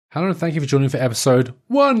Hello and thank you for joining for episode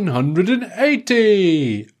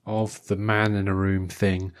 180 of the Man in a Room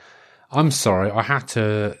thing. I'm sorry, I had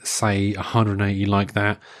to say 180 like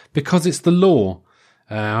that because it's the law.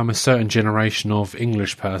 I'm a certain generation of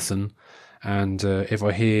English person, and if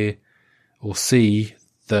I hear or see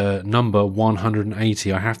the number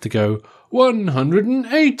 180, I have to go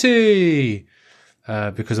 180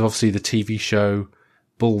 because of obviously the TV show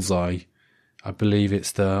Bullseye. I believe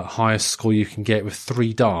it's the highest score you can get with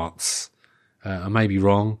 3 darts. I may be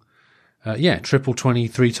wrong. Triple 20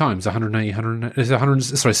 3 times,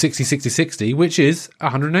 60, 60, 60, which is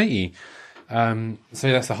 180. So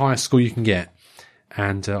that's the highest score you can get.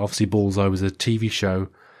 And obviously Bullseye was a TV show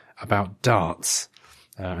about darts.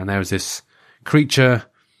 And there was this creature,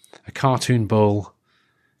 a cartoon bull,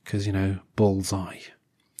 because, Bullseye.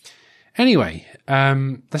 Anyway,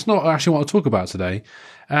 that's not actually what I'll talk about today.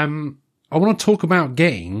 I want to talk about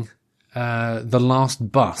getting the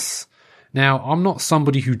last bus. Now, I'm not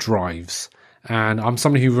somebody who drives, and I'm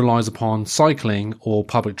somebody who relies upon cycling or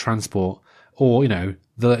public transport, or the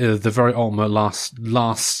very ultimate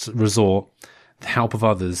last resort, the help of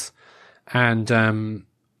others. And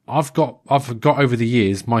I've got over the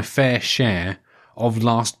years my fair share of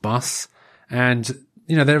last bus, and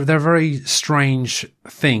they're very strange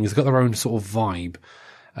things. They've got their own sort of vibe.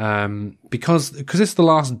 Because it's the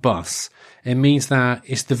last bus, it means that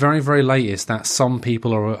it's the very, very latest that some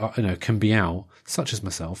people are, can be out, such as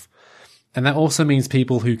myself. And that also means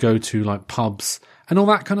people who go to like pubs and all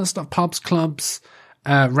that kind of stuff, pubs, clubs,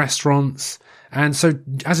 restaurants. And so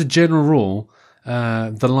as a general rule,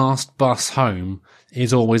 the last bus home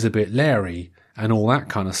is always a bit leery and all that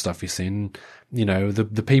kind of stuff, you see. And,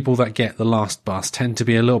 the people that get the last bus tend to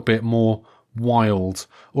be a little bit more wild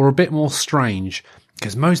or a bit more strange.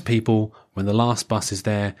 Because most people, when the last bus is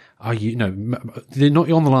there, they're not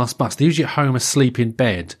on the last bus. They're usually at home asleep in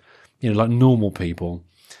bed, like normal people.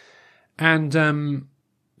 And,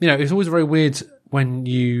 it's always very weird when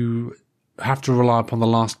you have to rely upon the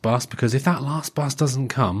last bus, because if that last bus doesn't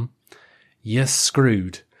come, you're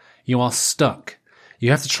screwed. You are stuck. You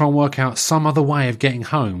have to try and work out some other way of getting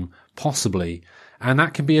home, possibly. And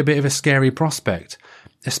that can be a bit of a scary prospect,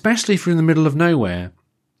 especially if you're in the middle of nowhere.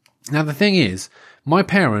 Now, the thing is, my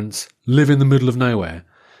parents live in the middle of nowhere,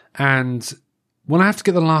 and when I have to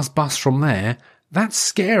get the last bus from there, that's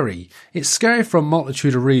scary. It's scary for a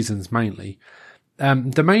multitude of reasons, mainly.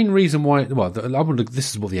 The main reason why,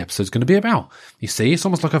 this is what the episode's going to be about. You see, it's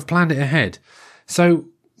almost like I've planned it ahead. So,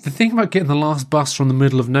 the thing about getting the last bus from the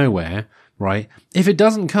middle of nowhere, right, if it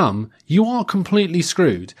doesn't come, you are completely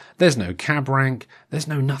screwed. There's no cab rank, there's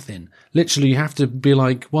no nothing. Literally, you have to be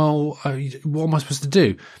like, what am I supposed to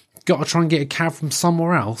do? Got to try and get a cab from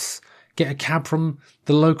somewhere else, get a cab from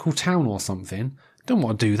the local town or something. Don't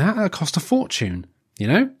want to do that. That'll cost a fortune,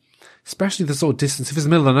 Especially the sort of distance. If it's the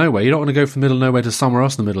middle of nowhere, you don't want to go from the middle of nowhere to somewhere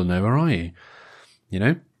else in the middle of nowhere, are you?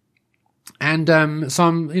 And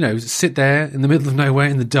some, sit there in the middle of nowhere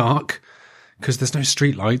in the dark because there's no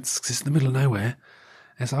street lights because it's in the middle of nowhere.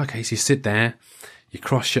 And it's like, okay, so you sit there, you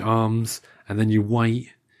cross your arms, and then you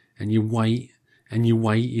wait, and you wait, and you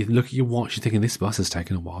wait, you look at your watch, you're thinking, this bus has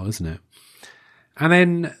taken a while, isn't it? And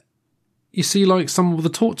then you see, like, someone with a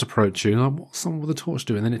torch approach you, and like, what's someone with a torch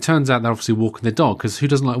doing? And then it turns out they're obviously walking their dog, because who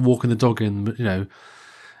doesn't like walking the dog in,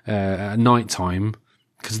 at night time?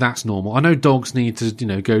 Because that's normal. I know dogs need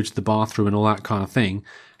to, go to the bathroom and all that kind of thing.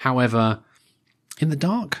 However, in the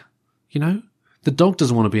dark, the dog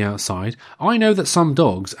doesn't want to be outside. I know that some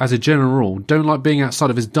dogs, as a general rule, don't like being outside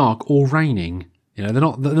if it's dark or raining. They're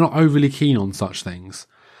not overly keen on such things.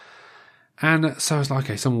 And so it's like,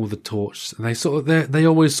 okay, someone with a torch, and they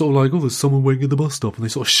always sort of like, there's someone waiting at the bus stop, and they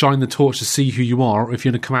sort of shine the torch to see who you are, or if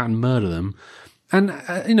you're going to come out and murder them. And,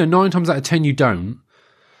 9 times out of 10 you don't.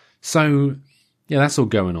 So, yeah, that's all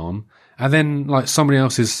going on. And then, like, somebody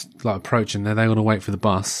else is, like, approaching, they're going to wait for the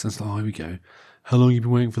bus, and it's like, here we go. How long have you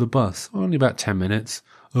been waiting for the bus? Only about 10 minutes.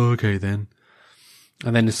 Oh, okay then.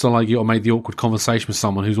 And then it's sort of like you got to make the awkward conversation with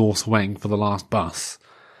someone who's also waiting for the last bus.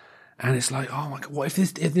 And it's like, oh my God, what if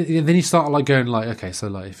this, then you start like going like, okay, so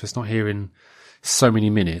like if it's not here in so many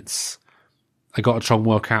minutes, I got to try and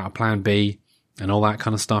work out a plan B and all that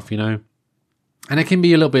kind of stuff, And it can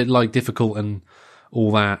be a little bit like difficult and all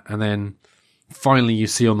that. And then finally you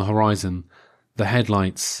see on the horizon the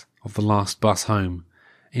headlights of the last bus home.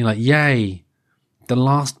 And you're like, yay, the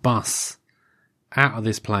last bus out of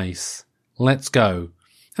this place. Let's go.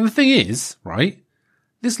 And the thing is, right,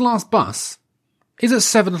 this last bus is at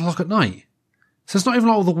 7 o'clock at night. So it's not even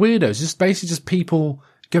like all the weirdos. It's just basically just people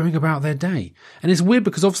going about their day. And it's weird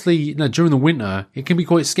because obviously, during the winter, it can be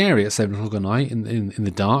quite scary at 7 o'clock at night in the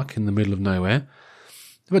dark, in the middle of nowhere.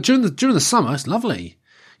 But during the summer, it's lovely.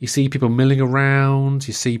 You see people milling around.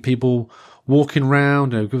 You see people walking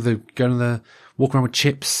around. They're going to walk around with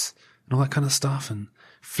chips and all that kind of stuff and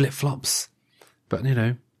flip flops. But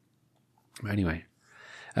anyway,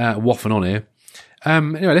 waffling on here.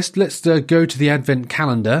 Anyway, let's go to the Advent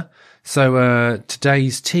calendar. So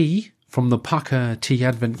today's tea from the Pucker Tea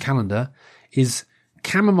Advent calendar is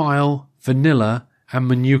chamomile, vanilla, and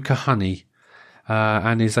manuka honey,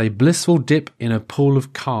 and is a blissful dip in a pool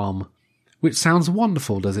of calm, which sounds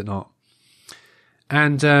wonderful, does it not?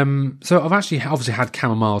 And so I've obviously had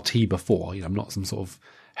chamomile tea before. I'm not some sort of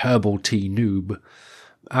herbal tea noob.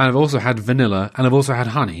 And I've also had vanilla, and I've also had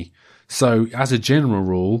honey. So as a general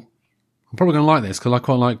rule, I'm probably going to like this because I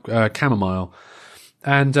quite like chamomile.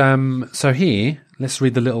 And so here, let's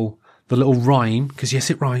read the little rhyme, because yes,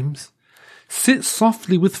 it rhymes. Sit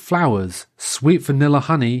softly with flowers, sweet vanilla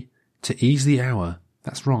honey, to ease the hour.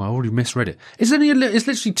 That's wrong. I already misread it. It's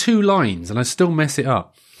literally 2 lines, and I still mess it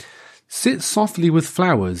up. Sit softly with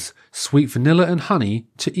flowers, sweet vanilla and honey,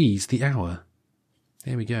 to ease the hour.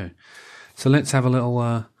 There we go. So let's have a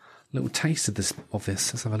little taste of this.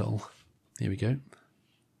 Let's have a little. Here we go.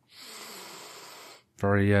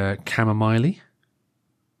 Very chamomile-y.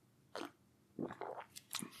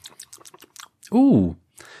 Ooh,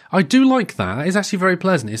 I do like that. That is actually very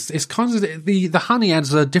pleasant. It's kind of the honey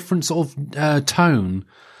adds a different sort of tone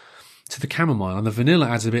to the chamomile, and the vanilla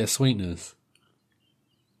adds a bit of sweetness.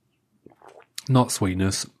 Not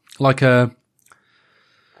sweetness, like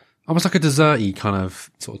almost like a dessert-y kind of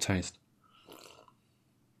sort of taste.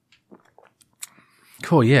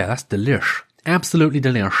 Cool, yeah, that's delish. Absolutely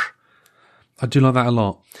delish. I do like that a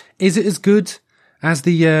lot. Is it as good as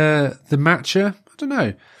the matcha? I don't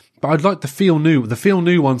know. But I'd like the Feel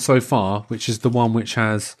New one so far, which is the one which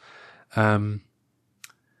has aniseed,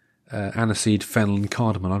 fennel and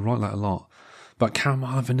cardamom. I like that a lot. But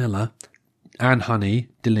chamomile, vanilla and honey,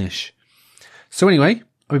 delish. So anyway,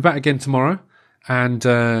 I'll be back again tomorrow. And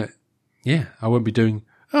I won't be doing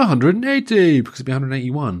 180 because it'll be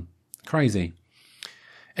 181. Crazy.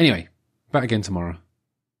 Anyway, back again tomorrow.